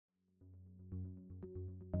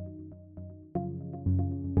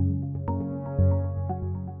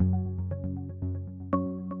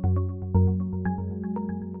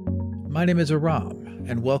My name is Aram,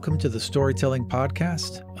 and welcome to the storytelling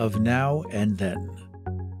podcast of Now and Then.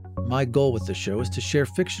 My goal with the show is to share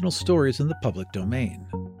fictional stories in the public domain.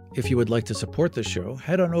 If you would like to support the show,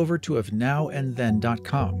 head on over to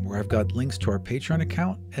ofnowandthen.com, where I've got links to our Patreon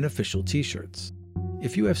account and official t-shirts.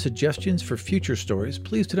 If you have suggestions for future stories,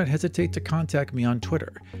 please do not hesitate to contact me on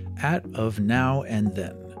Twitter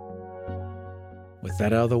 @ofnowandthen. With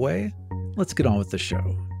that out of the way, let's get on with the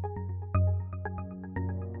show.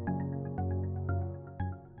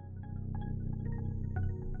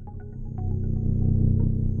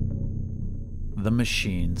 The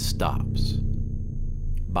Machine Stops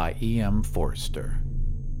by E.M. Forster.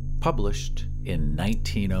 Published in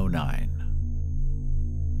 1909.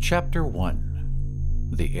 Chapter 1.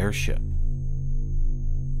 The Airship.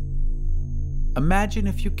 Imagine,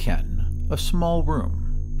 if you can, a small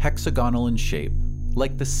room, hexagonal in shape,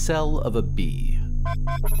 like the cell of a bee.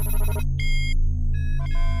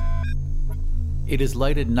 It is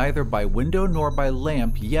lighted neither by window nor by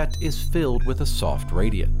lamp, yet is filled with a soft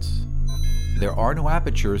radiance. There are no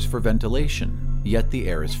apertures for ventilation, yet the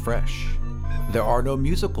air is fresh. There are no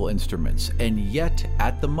musical instruments, and yet,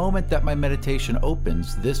 at the moment that my meditation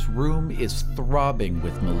opens, this room is throbbing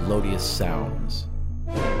with melodious sounds.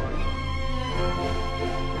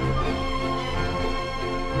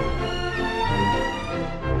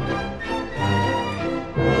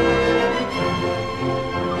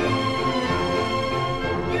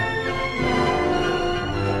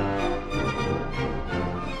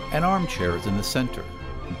 An armchair is in the center.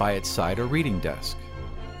 By its side, a reading desk.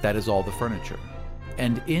 That is all the furniture.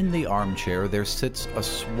 And in the armchair there sits a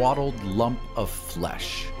swaddled lump of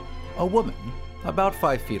flesh. A woman, about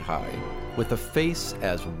 5 feet high, with a face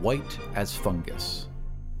as white as fungus.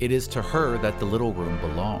 It is to her that the little room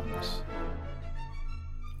belongs.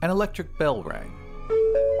 An electric bell rang.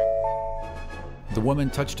 The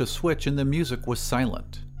woman touched a switch and the music was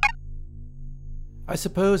silent. I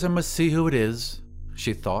suppose I must see who it is,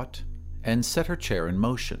 she thought, and set her chair in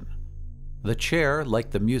motion. The chair, like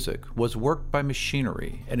the music, was worked by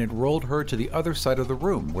machinery, and it rolled her to the other side of the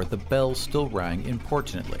room where the bell still rang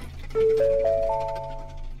importunately.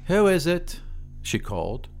 Who is it? She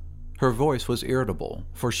called. Her voice was irritable,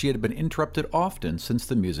 for she had been interrupted often since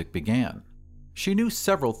the music began. She knew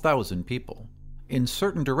several thousand people. In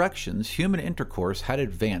certain directions, human intercourse had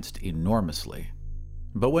advanced enormously.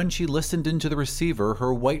 But when she listened into the receiver,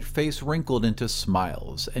 her white face wrinkled into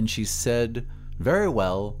smiles, and she said, Very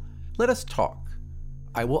well, let us talk.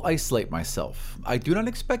 I will isolate myself. I do not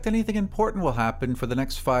expect anything important will happen for the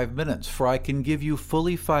next 5 minutes, for I can give you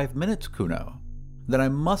fully 5 minutes, Kuno. Then I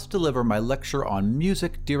must deliver my lecture on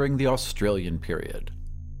music during the Australian period.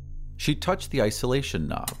 She touched the isolation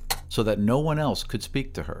knob, so that no one else could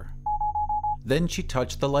speak to her. Then she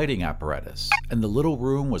touched the lighting apparatus, and the little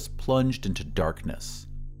room was plunged into darkness.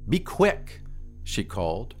 Be quick, she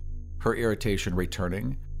called, her irritation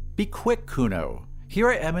returning. Be quick, Kuno.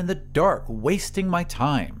 Here I am in the dark, wasting my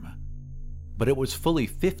time. But it was fully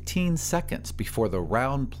 15 seconds before the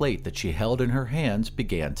round plate that she held in her hands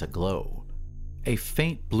began to glow. A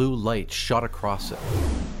faint blue light shot across it,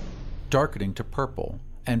 darkening to purple,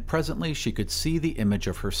 and presently she could see the image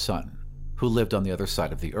of her son, who lived on the other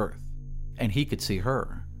side of the earth. And he could see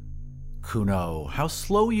her. Kuno, how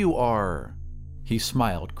slow you are! He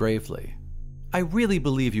smiled gravely. I really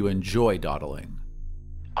believe you enjoy dawdling.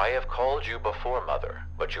 I have called you before, Mother,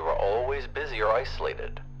 but you are always busy or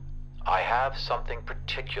isolated. I have something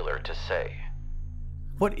particular to say.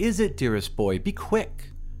 What is it, dearest boy? Be quick.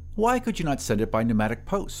 Why could you not send it by pneumatic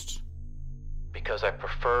post? Because I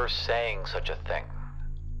prefer saying such a thing.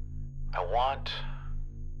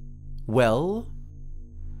 Well?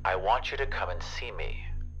 I want you to come and see me.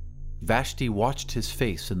 Vashti watched his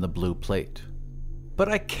face in the blue plate. But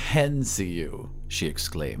I can see you, she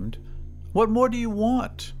exclaimed. What more do you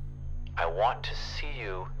want? I want to see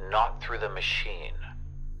you not through the machine,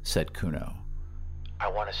 said Kuno. I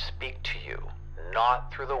want to speak to you,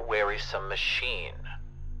 not through the wearisome machine.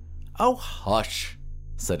 Oh, hush,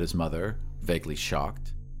 said his mother, vaguely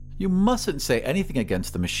shocked. You mustn't say anything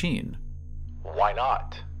against the machine. Why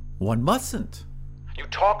not? One mustn't. You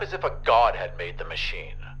talk as if a god had made the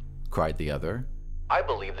machine, cried the other. I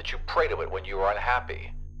believe that you pray to it when you are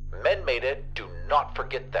unhappy. Men made it, do not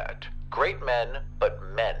forget that. Great men, but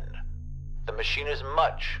men. The machine is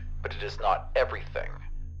much, but it is not everything.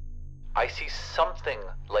 I see something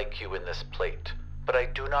like you in this plate, but I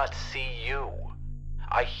do not see you.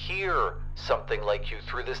 I hear something like you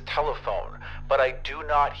through this telephone, but I do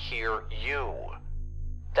not hear you.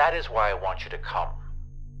 That is why I want you to come.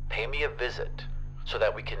 Pay me a visit so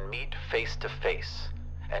that we can meet face to face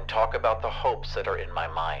and talk about the hopes that are in my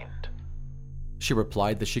mind. She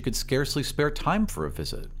replied that she could scarcely spare time for a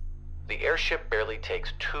visit. The airship barely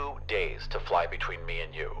takes 2 days to fly between me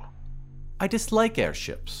and you. I dislike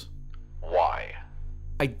airships. Why?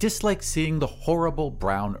 I dislike seeing the horrible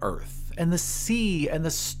brown earth, and the sea, and the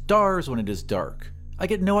stars when it is dark. I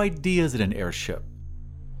get no ideas in an airship.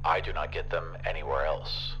 I do not get them anywhere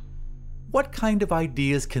else. What kind of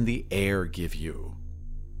ideas can the air give you?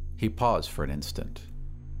 He paused for an instant.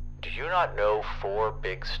 Do you not know 4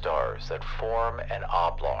 big stars that form an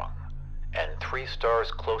oblong, and 3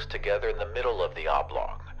 stars close together in the middle of the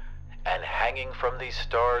oblong, and hanging from these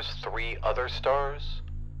stars 3 other stars?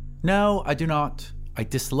 No, I do not. I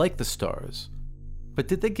dislike the stars. But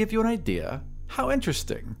did they give you an idea? How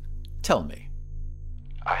interesting. Tell me.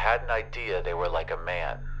 I had an idea they were like a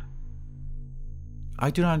man.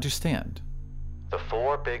 I do not understand. The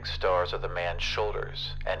 4 big stars are the man's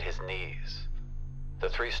shoulders and his knees. The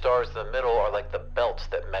 3 stars in the middle are like the belts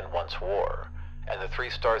that men once wore, and the 3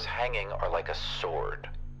 stars hanging are like a sword.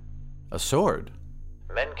 A sword?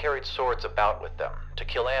 Men carried swords about with them to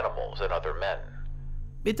kill animals and other men.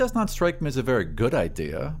 It does not strike me as a very good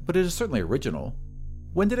idea, but it is certainly original.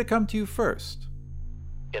 When did it come to you first?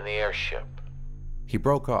 In the airship. He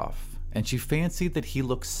broke off, and she fancied that he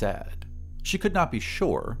looked sad. She could not be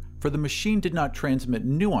sure, for the machine did not transmit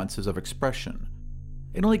nuances of expression.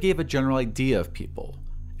 It only gave a general idea of people,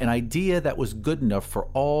 an idea that was good enough for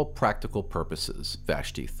all practical purposes,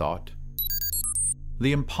 Vashti thought.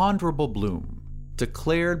 The imponderable bloom,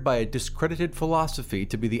 declared by a discredited philosophy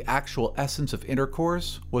to be the actual essence of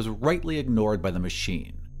intercourse, was rightly ignored by the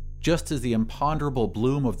machine, just as the imponderable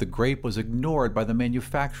bloom of the grape was ignored by the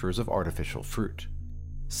manufacturers of artificial fruit.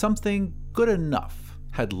 Something good enough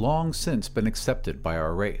had long since been accepted by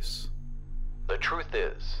our race. The truth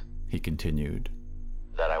is, he continued,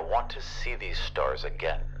 that I want to see these stars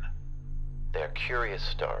again. They're curious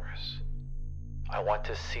stars. I want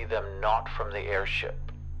to see them not from the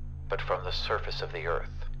airship, but from the surface of the earth,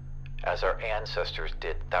 as our ancestors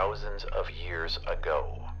did thousands of years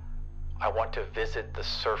ago. I want to visit the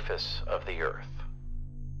surface of the earth.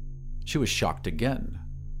 She was shocked again.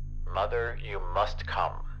 Mother, you must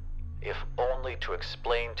come, if only to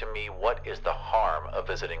explain to me what is the harm of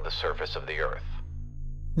visiting the surface of the earth.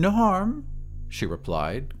 No harm, she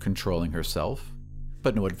replied, controlling herself,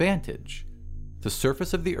 but no advantage. The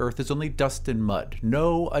surface of the earth is only dust and mud,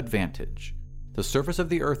 no advantage. The surface of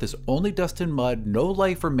the earth is only dust and mud, no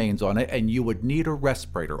life remains on it, and you would need a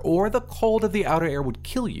respirator, or the cold of the outer air would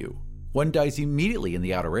kill you. One dies immediately in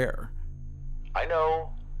the outer air. I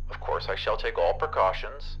know. Of course I shall take all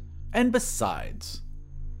precautions. And besides...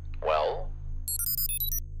 Well?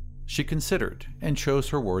 She considered, and chose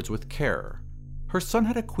her words with care. Her son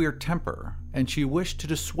had a queer temper, and she wished to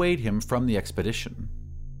dissuade him from the expedition.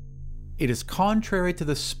 It is contrary to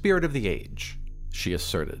the spirit of the age, she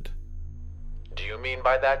asserted. Do you mean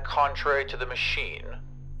by that contrary to the machine?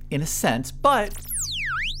 In a sense, but...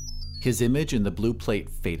 His image in the blue plate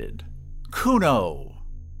faded. Kuno!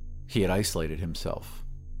 He had isolated himself.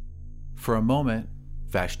 For a moment,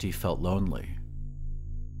 Vashti felt lonely.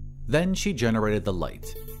 Then she generated the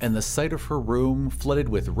light, and the sight of her room, flooded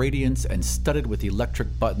with radiance and studded with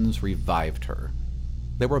electric buttons, revived her.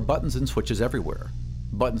 There were buttons and switches everywhere.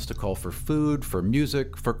 Buttons to call for food, for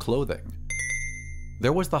music, for clothing.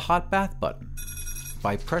 There was the hot bath button,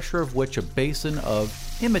 by pressure of which a basin of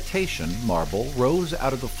imitation marble rose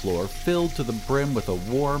out of the floor, filled to the brim with a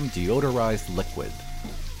warm, deodorized liquid.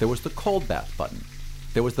 There was the cold bath button.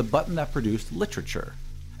 There was the button that produced literature.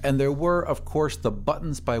 And there were, of course, the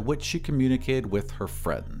buttons by which she communicated with her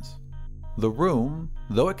friends. The room,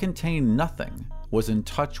 though it contained nothing, was in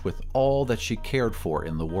touch with all that she cared for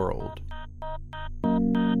in the world.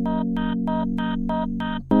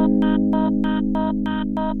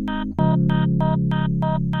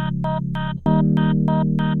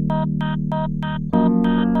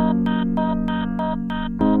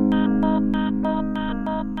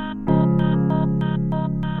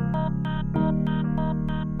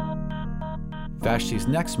 Vashti's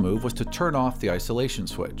next move was to turn off the isolation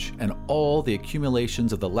switch, and all the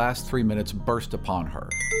accumulations of the last 3 minutes burst upon her.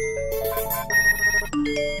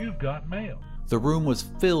 You've got mail. The room was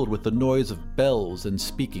filled with the noise of bells and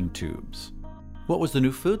speaking tubes. What was the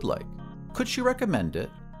new food like? Could she recommend it?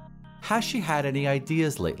 Has she had any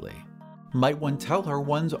ideas lately? Might one tell her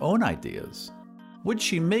one's own ideas? Would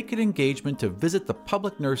she make an engagement to visit the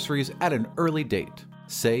public nurseries at an early date,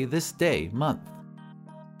 say this day, month?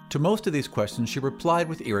 To most of these questions she replied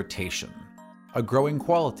with irritation, a growing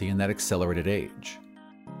quality in that accelerated age.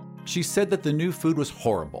 She said that the new food was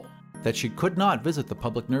horrible, that she could not visit the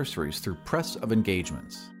public nurseries through press of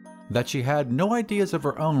engagements. that she had no ideas of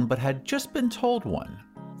her own but had just been told one,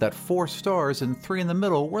 that 4 stars and 3 in the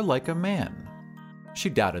middle were like a man. She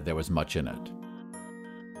doubted there was much in it.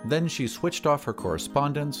 Then she switched off her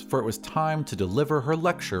correspondence, for it was time to deliver her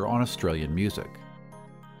lecture on Australian music.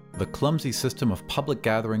 The clumsy system of public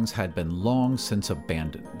gatherings had been long since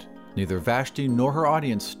abandoned. Neither Vashti nor her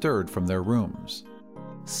audience stirred from their rooms.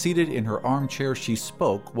 Seated in her armchair, she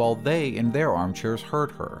spoke while they in their armchairs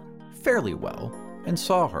heard her fairly well and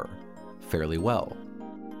saw her fairly well.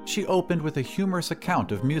 She opened with a humorous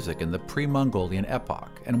account of music in the pre-Mongolian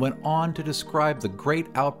epoch and went on to describe the great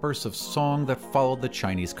outbursts of song that followed the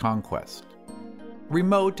Chinese conquest.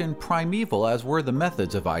 Remote and primeval as were the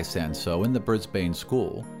methods of Ai San-so in the Brisbane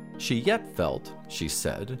school, she yet felt, she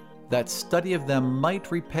said, that study of them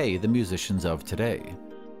might repay the musicians of today.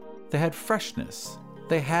 They had freshness.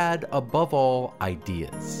 They had, above all,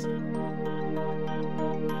 ideas.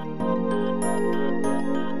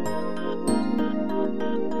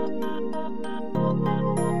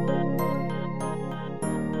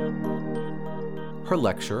 Her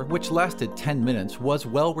lecture, which lasted 10 minutes, was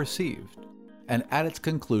well received, and at its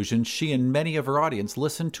conclusion she and many of her audience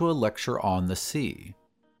listened to a lecture on the sea.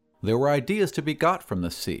 There were ideas to be got from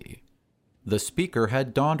the sea. The speaker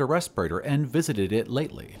had donned a respirator and visited it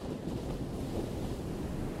lately.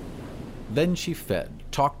 Then she fed,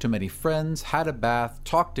 talked to many friends, had a bath,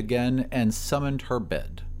 talked again, and summoned her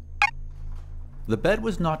bed. The bed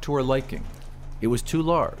was not to her liking. It was too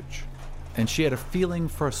large, and she had a feeling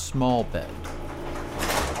for a small bed.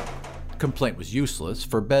 Complaint was useless,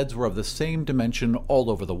 for beds were of the same dimension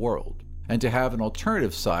all over the world, and to have an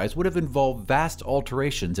alternative size would have involved vast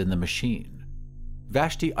alterations in the machine.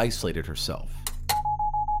 Vashti isolated herself.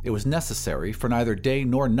 It was necessary, for neither day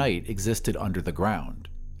nor night existed under the ground,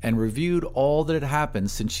 and reviewed all that had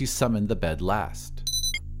happened since she summoned the bed last.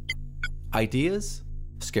 Ideas?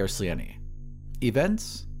 Scarcely any.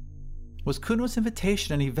 Events? Was Kuno's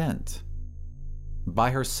invitation an event?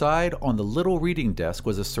 By her side on the little reading desk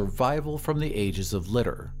was a survival from the ages of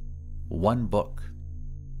litter. One book.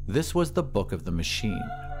 This was the book of the machine.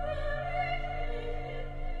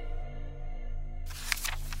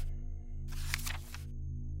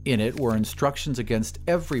 In it were instructions against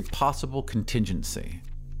every possible contingency.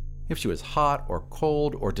 If she was hot or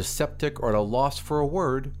cold or dyspeptic or at a loss for a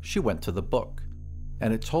word, she went to the book,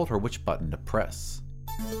 and it told her which button to press.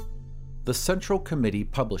 The Central Committee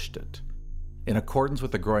published it. In accordance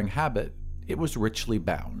with the growing habit, it was richly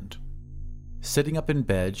bound. Sitting up in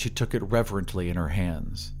bed, she took it reverently in her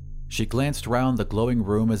hands. She glanced round the glowing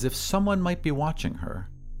room as if someone might be watching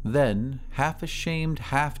her. Then, half ashamed,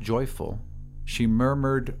 half joyful, she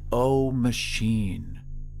murmured, "Oh, machine,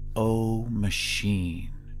 oh,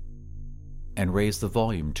 machine," and raised the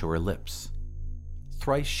volume to her lips.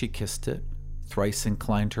 Thrice she kissed it, thrice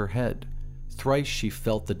inclined her head, thrice she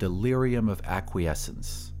felt the delirium of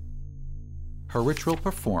acquiescence. Her ritual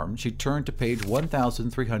performed, she turned to page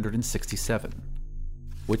 1367,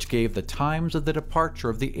 which gave the times of the departure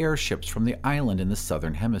of the airships from the island in the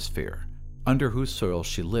southern hemisphere, under whose soil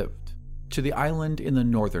she lived, to the island in the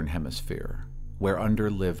northern hemisphere, whereunder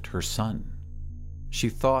lived her son. She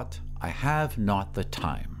thought, "I have not the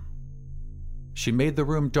time." She made the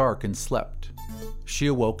room dark and slept. She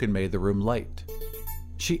awoke and made the room light.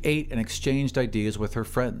 She ate and exchanged ideas with her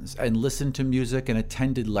friends, and listened to music and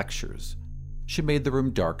attended lectures. She made the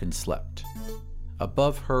room dark and slept.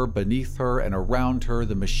 Above her, beneath her, and around her,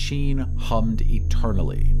 the machine hummed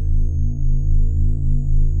eternally.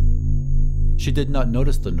 She did not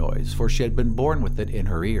notice the noise, for she had been born with it in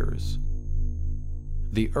her ears.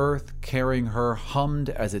 The earth, carrying her, hummed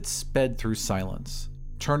as it sped through silence,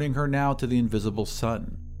 turning her now to the invisible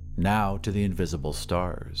sun, now to the invisible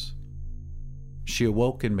stars. She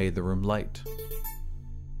awoke and made the room light.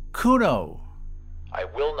 "Kuno!" "I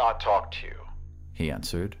will not talk to you," he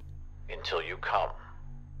answered, "until you come."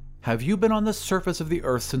 "Have you been on the surface of the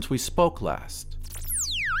earth since we spoke last?"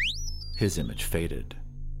 His image faded.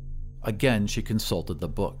 Again she consulted the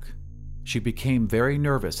book. She became very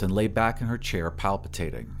nervous and lay back in her chair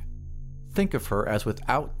palpitating. Think of her as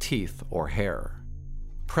without teeth or hair.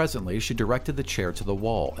 Presently she directed the chair to the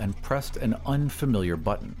wall and pressed an unfamiliar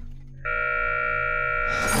button.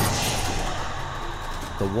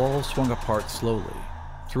 The wall swung apart slowly.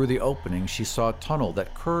 Through the opening, she saw a tunnel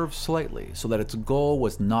that curved slightly so that its goal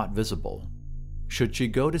was not visible. Should she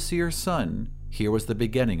go to see her son, here was the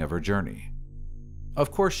beginning of her journey.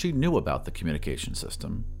 Of course, she knew about the communication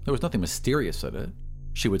system. There was nothing mysterious in it.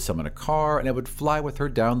 She would summon a car, and it would fly with her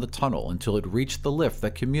down the tunnel until it reached the lift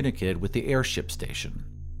that communicated with the airship station.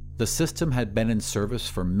 The system had been in service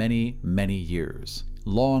for many, many years,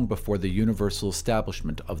 long before the universal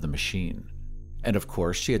establishment of the machine. And of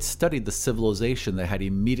course, she had studied the civilization that had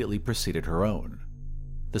immediately preceded her own.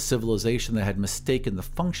 The civilization that had mistaken the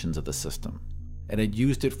functions of the system and had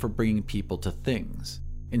used it for bringing people to things,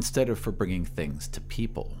 instead of for bringing things to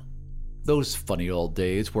people. Those funny old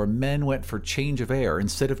days where men went for change of air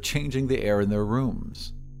instead of changing the air in their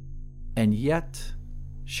rooms. And yet,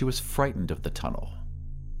 she was frightened of the tunnel.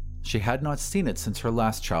 She had not seen it since her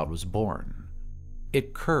last child was born.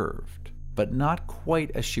 It curved, but not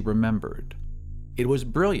quite as she remembered. It was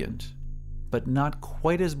brilliant, but not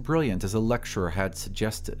quite as brilliant as a lecturer had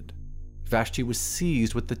suggested. Vashti was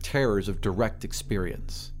seized with the terrors of direct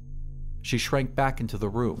experience. She shrank back into the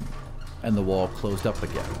room, and the wall closed up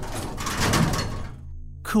again.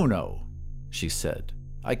 "Kuno," she said,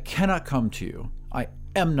 "I cannot come to you. I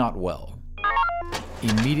am not well."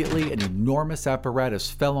 Immediately, an enormous apparatus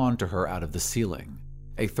fell onto her out of the ceiling.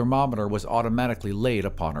 A thermometer was automatically laid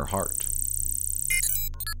upon her heart.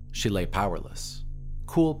 She lay powerless.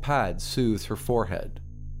 Cool pads soothed her forehead.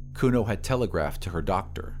 Kuno had telegraphed to her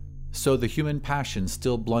doctor, so the human passion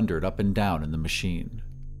still blundered up and down in the machine.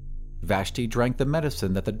 Vashti drank the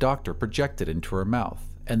medicine that the doctor projected into her mouth,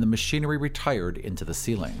 and the machinery retired into the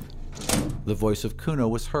ceiling. The voice of Kuno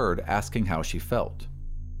was heard asking how she felt.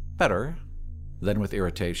 "Better." Then with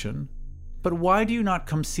irritation, "But why do you not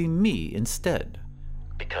come see me instead?"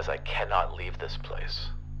 "Because I cannot leave this place.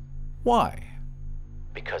 "Why?"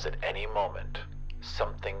 Because at any moment,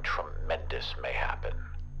 something tremendous may happen."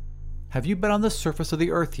 "Have you been on the surface of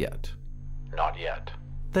the earth yet?" "Not yet."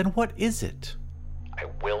 "Then what is it?" "I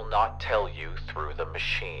will not tell you through the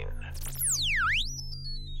machine."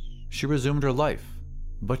 She resumed her life,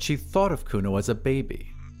 but she thought of Kuno as a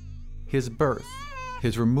baby. His birth,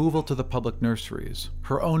 his removal to the public nurseries,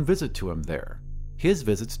 her own visit to him there, his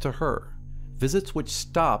visits to her, visits which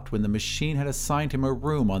stopped when the machine had assigned him a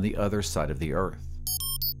room on the other side of the earth.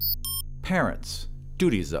 "Parents,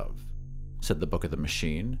 duties of," said the book of the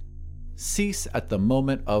machine, "cease at the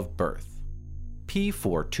moment of birth.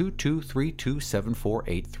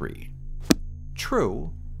 P422327483.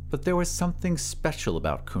 True, but there was something special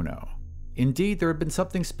about Kuno. Indeed, there had been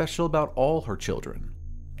something special about all her children.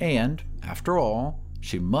 And, after all,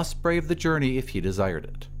 she must brave the journey if he desired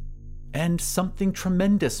it. And something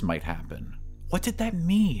tremendous might happen. What did that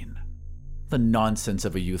mean? The nonsense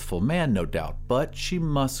of a youthful man, no doubt, but she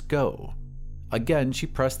must go. Again, she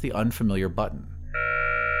pressed the unfamiliar button.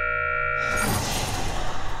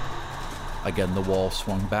 Again, the wall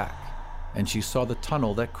swung back, and she saw the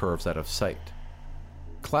tunnel that curves out of sight.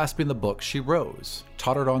 Clasping the book, she rose,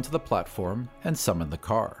 tottered onto the platform, and summoned the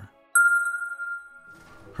car.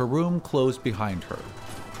 Her room closed behind her.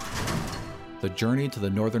 The journey to the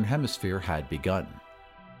Northern Hemisphere had begun.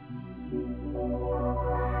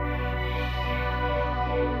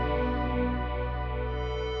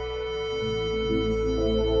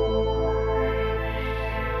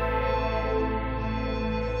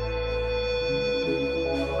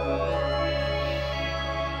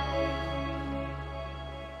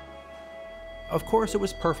 Of course, it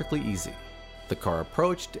was perfectly easy. The car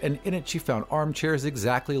approached, and in it she found armchairs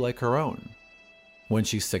exactly like her own. When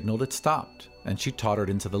she signaled, it stopped, and she tottered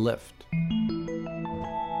into the lift.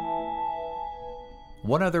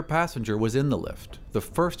 One other passenger was in the lift, the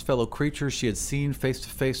first fellow creature she had seen face to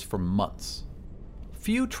face for months.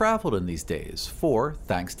 Few traveled in these days, for,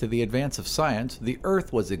 thanks to the advance of science, the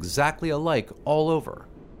Earth was exactly alike all over.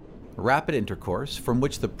 Rapid intercourse, from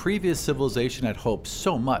which the previous civilization had hoped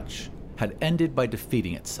so much, had ended by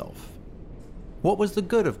defeating itself. What was the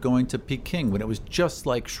good of going to Peking when it was just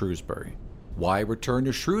like Shrewsbury? Why return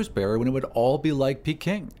to Shrewsbury when it would all be like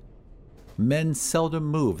Peking? Men seldom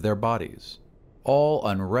moved their bodies. All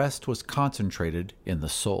unrest was concentrated in the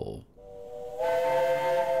soul.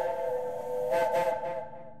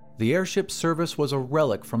 The airship service was a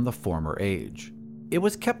relic from the former age. It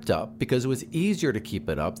was kept up because it was easier to keep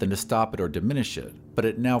it up than to stop it or diminish it, but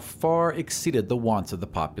it now far exceeded the wants of the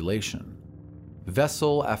population.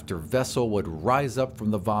 Vessel after vessel would rise up from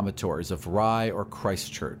the vomitories of Rye or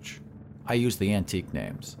Christchurch. I use the antique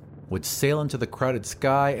names. Would sail into the crowded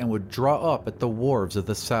sky and would draw up at the wharves of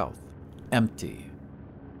the south, empty.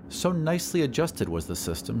 So nicely adjusted was the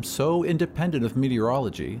system, so independent of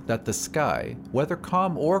meteorology, that the sky, whether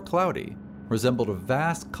calm or cloudy, resembled a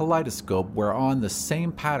vast kaleidoscope whereon the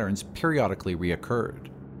same patterns periodically reoccurred.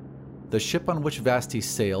 The ship on which Vashti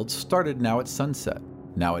sailed started now at sunset,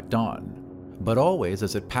 now at dawn, but always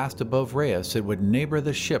as it passed above Reyes it would neighbor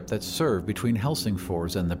the ship that served between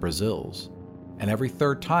Helsingfors and the Brazils, and every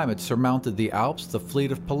third time it surmounted the Alps the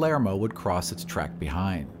fleet of Palermo would cross its track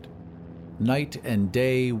behind. Night and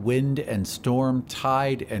day, wind and storm,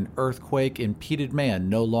 tide and earthquake impeded man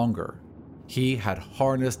no longer. He had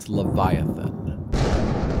harnessed Leviathan.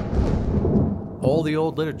 All the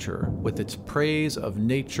old literature, with its praise of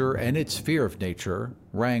nature and its fear of nature,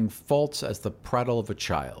 rang false as the prattle of a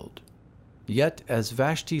child. Yet, as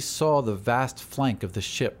Vashti saw the vast flank of the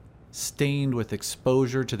ship, stained with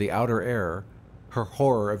exposure to the outer air, her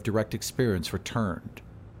horror of direct experience returned.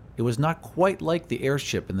 It was not quite like the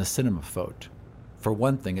airship in the cinema photo. For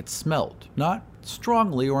one thing, it smelled, not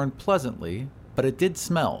strongly or unpleasantly, but it did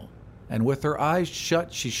smell, and with her eyes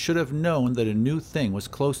shut she should have known that a new thing was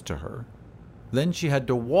close to her. Then she had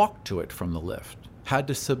to walk to it from the lift, had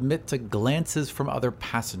to submit to glances from other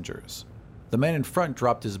passengers. The man in front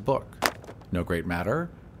dropped his book. No great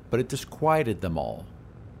matter, but it disquieted them all.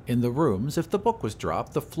 In the rooms, if the book was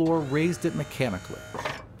dropped, the floor raised it mechanically.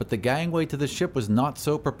 But the gangway to the ship was not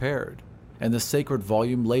so prepared, and the sacred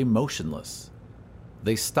volume lay motionless.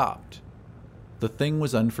 They stopped. The thing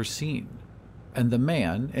was unforeseen, and the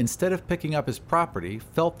man, instead of picking up his property,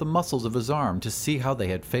 felt the muscles of his arm to see how they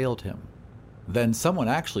had failed him. Then someone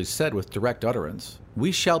actually said with direct utterance,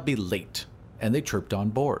 "We shall be late," and they trooped on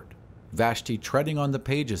board, Vashti treading on the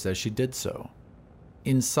pages as she did so.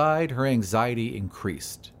 Inside, her anxiety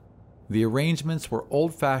increased. The arrangements were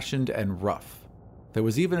old-fashioned and rough. There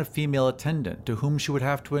was even a female attendant to whom she would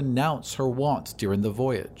have to announce her wants during the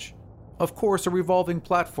voyage. Of course, a revolving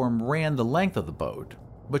platform ran the length of the boat,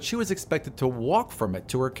 but she was expected to walk from it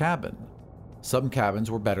to her cabin. Some cabins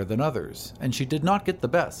were better than others, and she did not get the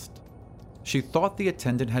best. She thought the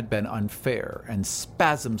attendant had been unfair, and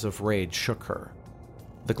spasms of rage shook her.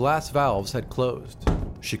 The glass valves had closed.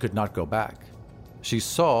 She could not go back. She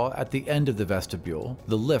saw, at the end of the vestibule,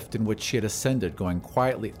 the lift in which she had ascended going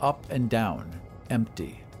quietly up and down,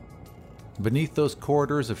 empty. Beneath those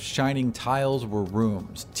corridors of shining tiles were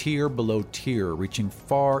rooms, tier below tier, reaching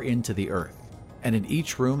far into the earth. And in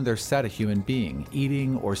each room there sat a human being,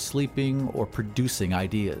 eating or sleeping or producing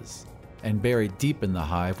ideas. And buried deep in the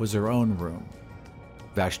hive was her own room.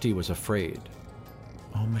 Vashti was afraid.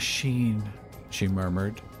 "Oh, machine," she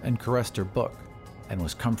murmured, and caressed her book, and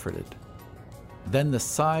was comforted. Then the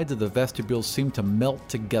sides of the vestibule seemed to melt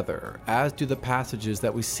together, as do the passages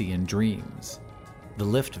that we see in dreams. The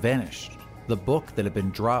lift vanished. The book that had been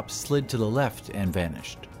dropped slid to the left and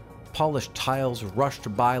vanished. Polished tiles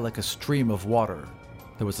rushed by like a stream of water.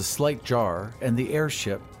 There was a slight jar, and the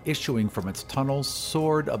airship, issuing from its tunnels,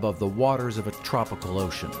 soared above the waters of a tropical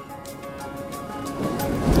ocean.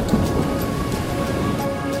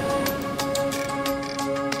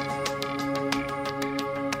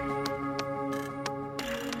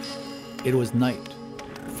 It was night.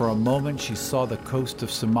 For a moment she saw the coast of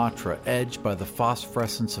Sumatra edged by the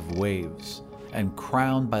phosphorescence of waves and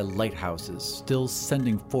crowned by lighthouses still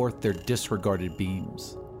sending forth their disregarded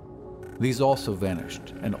beams. These also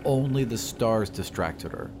vanished, and only the stars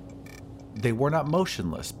distracted her. They were not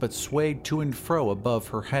motionless, but swayed to and fro above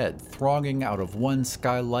her head, thronging out of one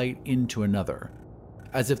skylight into another,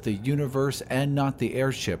 as if the universe and not the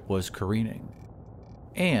airship was careening.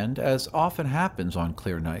 And, as often happens on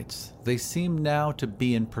clear nights, they seemed now to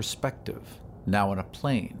be in perspective, now in a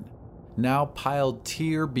plane, now piled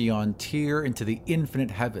tier beyond tier into the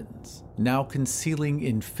infinite heavens, now concealing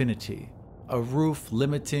infinity, a roof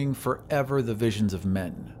limiting forever the visions of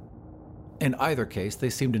men. In either case, they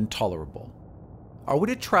seemed intolerable. "Are we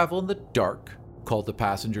to travel in the dark?" called the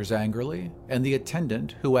passengers angrily, and the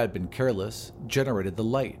attendant, who had been careless, generated the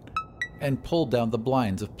light and pulled down the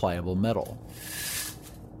blinds of pliable metal.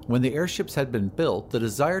 When the airships had been built, the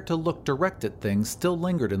desire to look direct at things still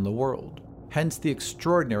lingered in the world, hence the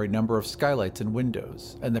extraordinary number of skylights and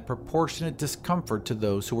windows, and the proportionate discomfort to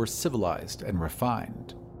those who were civilized and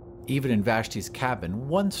refined. Even in Vashti's cabin,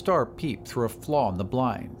 one star peeped through a flaw in the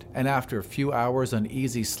blind, and after a few hours'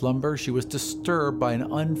 uneasy slumber, she was disturbed by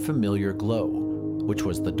an unfamiliar glow, which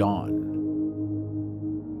was the dawn.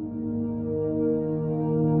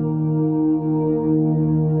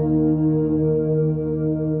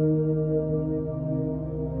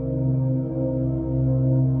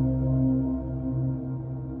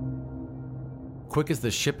 Quick as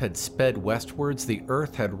the ship had sped westwards, the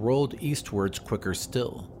earth had rolled eastwards quicker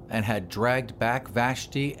still, and had dragged back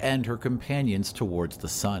Vashti and her companions towards the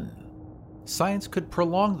sun. Science could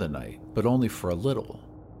prolong the night, but only for a little,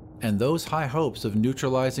 and those high hopes of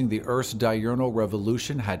neutralizing the Earth's diurnal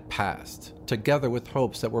revolution had passed, together with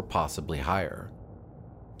hopes that were possibly higher.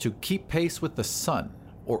 To keep pace with the sun,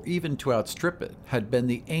 or even to outstrip it, had been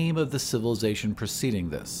the aim of the civilization preceding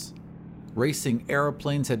this. Racing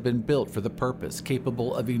aeroplanes had been built for the purpose,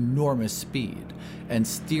 capable of enormous speed, and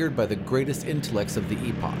steered by the greatest intellects of the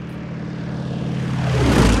epoch.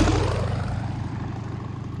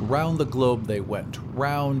 Round the globe they went,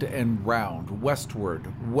 round and round, westward,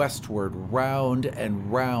 round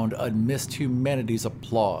and round, amidst humanity's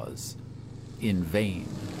applause. In vain.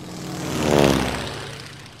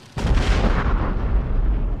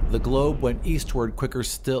 The globe went eastward quicker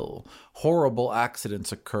still. Horrible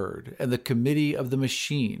accidents occurred, and the Committee of the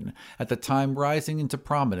Machine, at the time rising into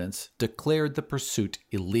prominence, declared the pursuit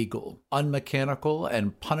illegal, unmechanical,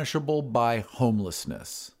 and punishable by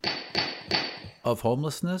homelessness. Of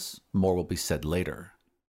homelessness, more will be said later.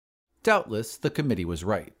 Doubtless, the committee was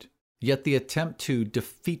right. Yet the attempt to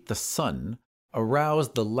defeat the sun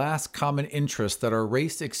aroused the last common interest that our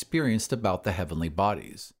race experienced about the heavenly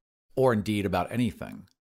bodies, or indeed about anything.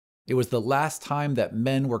 It was the last time that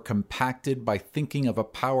men were compacted by thinking of a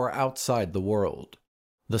power outside the world.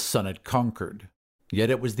 The sun had conquered, yet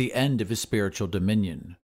it was the end of his spiritual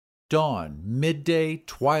dominion. Dawn, midday,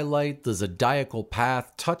 twilight, the zodiacal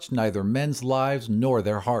path touched neither men's lives nor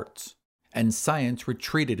their hearts, and science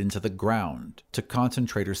retreated into the ground to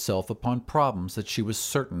concentrate herself upon problems that she was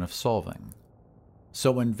certain of solving.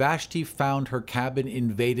 So when Vashti found her cabin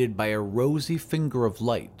invaded by a rosy finger of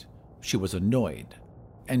light, she was annoyed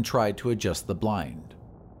and tried to adjust the blind.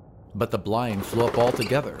 But the blind flew up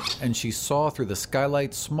altogether, and she saw through the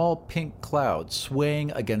skylight small pink clouds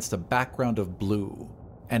swaying against a background of blue.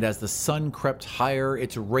 And as the sun crept higher,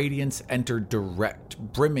 its radiance entered direct,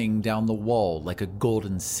 brimming down the wall like a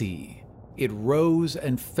golden sea. It rose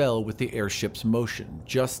and fell with the airship's motion,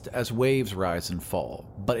 just as waves rise and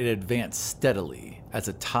fall, but it advanced steadily as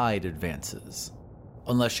a tide advances.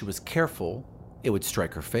 Unless she was careful, it would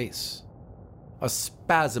strike her face. A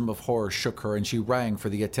spasm of horror shook her, and she rang for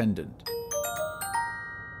the attendant.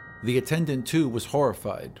 The attendant, too, was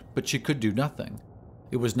horrified, but she could do nothing.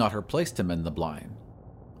 It was not her place to mend the blind.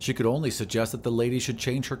 She could only suggest that the lady should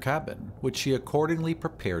change her cabin, which she accordingly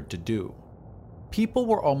prepared to do. People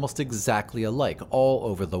were almost exactly alike all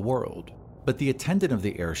over the world, but the attendant of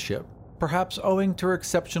the airship, perhaps owing to her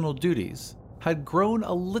exceptional duties, had grown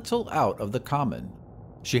a little out of the common.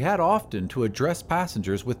 She had often to address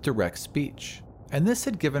passengers with direct speech, and this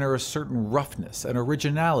had given her a certain roughness and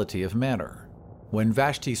originality of manner. When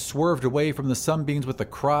Vashti swerved away from the sunbeams with a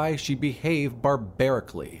cry, she behaved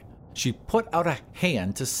barbarically. She put out a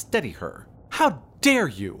hand to steady her. "How dare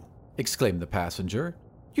you!" exclaimed the passenger.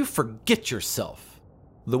 "You forget yourself."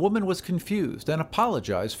 The woman was confused and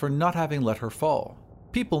apologized for not having let her fall.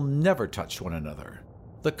 People never touched one another.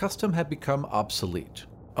 The custom had become obsolete,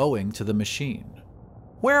 owing to the machine.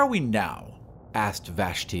 "Where are we now?" asked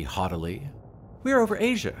Vashti haughtily. "We are over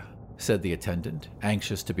Asia," said the attendant,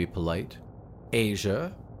 anxious to be polite.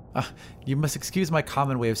 "Asia? You must excuse my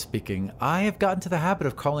common way of speaking. I have gotten to the habit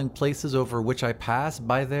of calling places over which I pass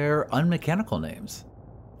by their unmechanical names."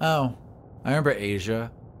 "Oh, I remember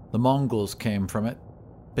Asia. The Mongols came from it.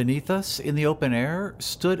 Beneath us, in the open air,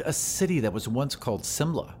 stood a city that was once called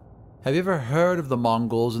Simla. Have you ever heard of the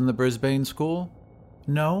Mongols in the Brisbane school?"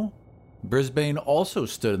 "No." "Brisbane also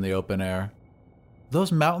stood in the open air.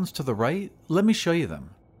 Those mountains to the right? Let me show you them."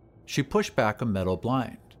 She pushed back a metal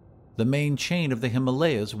blind. The main chain of the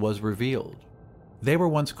Himalayas was revealed. They were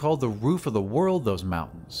once called the roof of the world, those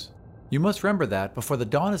mountains. You must remember that, before the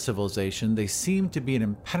dawn of civilization, they seemed to be an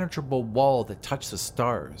impenetrable wall that touched the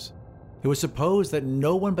stars. It was supposed that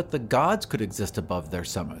no one but the gods could exist above their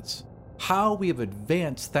summits. How we have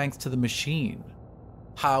advanced thanks to the machine.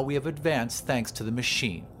 "How we have advanced thanks to the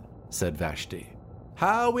machine," said Vashti.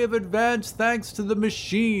 "How we have advanced thanks to the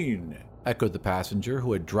machine," echoed the passenger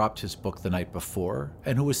who had dropped his book the night before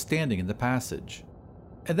and who was standing in the passage.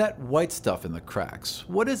 "And that white stuff in the cracks,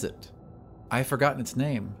 what is it?" "I've forgotten its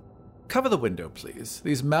name." "Cover the window, please.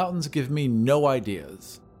 These mountains give me no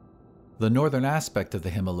ideas." The northern aspect of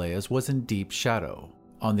the Himalayas was in deep shadow.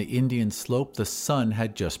 On the Indian slope, the sun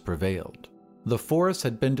had just prevailed. The forests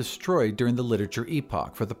had been destroyed during the literature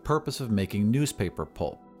epoch for the purpose of making newspaper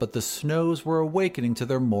pulp, but the snows were awakening to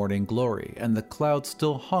their morning glory, and the clouds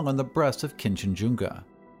still hung on the breast of Kinchenjunga.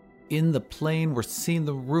 In the plain were seen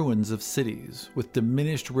the ruins of cities, with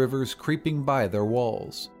diminished rivers creeping by their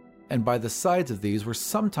walls, and by the sides of these were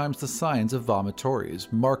sometimes the signs of vomitories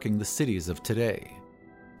marking the cities of today.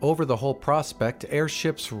 Over the whole prospect,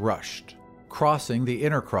 airships rushed, crossing the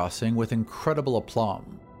inner crossing with incredible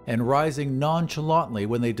aplomb, and rising nonchalantly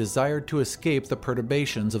when they desired to escape the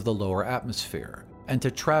perturbations of the lower atmosphere, and to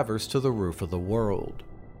traverse to the roof of the world.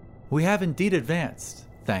 "We have indeed advanced,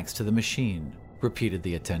 thanks to the machine," repeated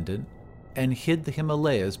the attendant, and hid the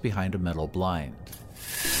Himalayas behind a metal blind.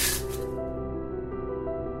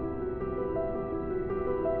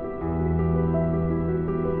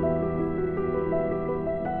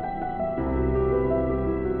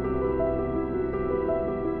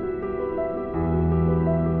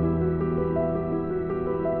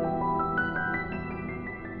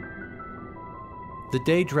 The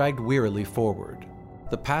day dragged wearily forward.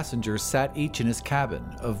 The passengers sat each in his cabin,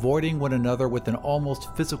 avoiding one another with an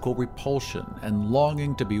almost physical repulsion and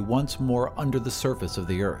longing to be once more under the surface of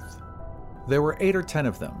the earth. There were 8 or 10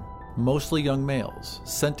 of them, mostly young males,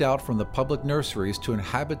 sent out from the public nurseries to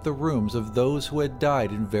inhabit the rooms of those who had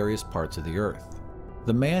died in various parts of the earth.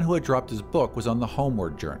 The man who had dropped his book was on the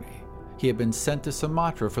homeward journey. He had been sent to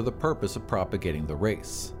Sumatra for the purpose of propagating the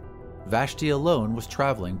race. Vashti alone was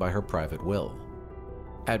traveling by her private will.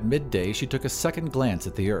 At midday, she took a second glance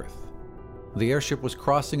at the earth. The airship was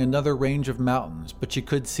crossing another range of mountains, but she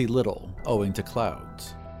could see little, owing to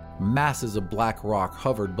clouds. Masses of black rock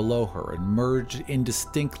hovered below her and merged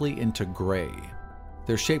indistinctly into gray.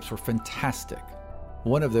 Their shapes were fantastic.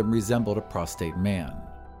 One of them resembled a prostrate man.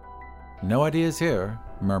 "No ideas here,"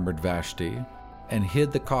 murmured Vashti, and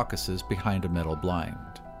hid the Caucasus behind a metal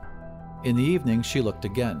blind. In the evening, she looked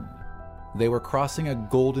again. They were crossing a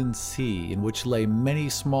golden sea in which lay many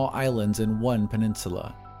small islands in one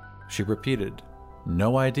peninsula. She repeated,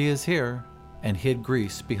 "No ideas here," and hid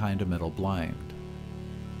Greece behind a metal blind.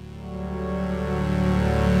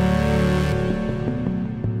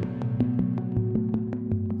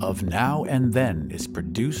 Of Now and Then is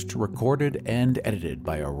produced, recorded, and edited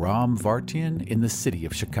by Aram Vartian in the city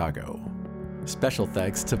of Chicago. Special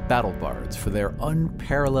thanks to BattleBards for their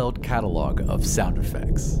unparalleled catalog of sound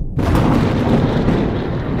effects.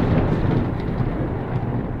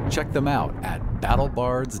 Check them out at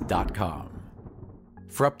battlebards.com.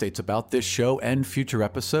 For updates about this show and future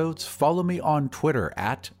episodes, follow me on Twitter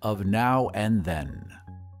at @OfNowAndThen.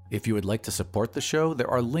 If you would like to support the show,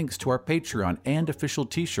 there are links to our Patreon and official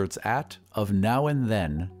t-shirts at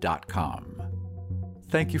ofnowandthen.com.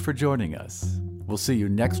 Thank you for joining us. We'll see you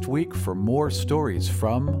next week for more stories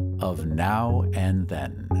from Of Now and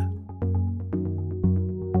Then.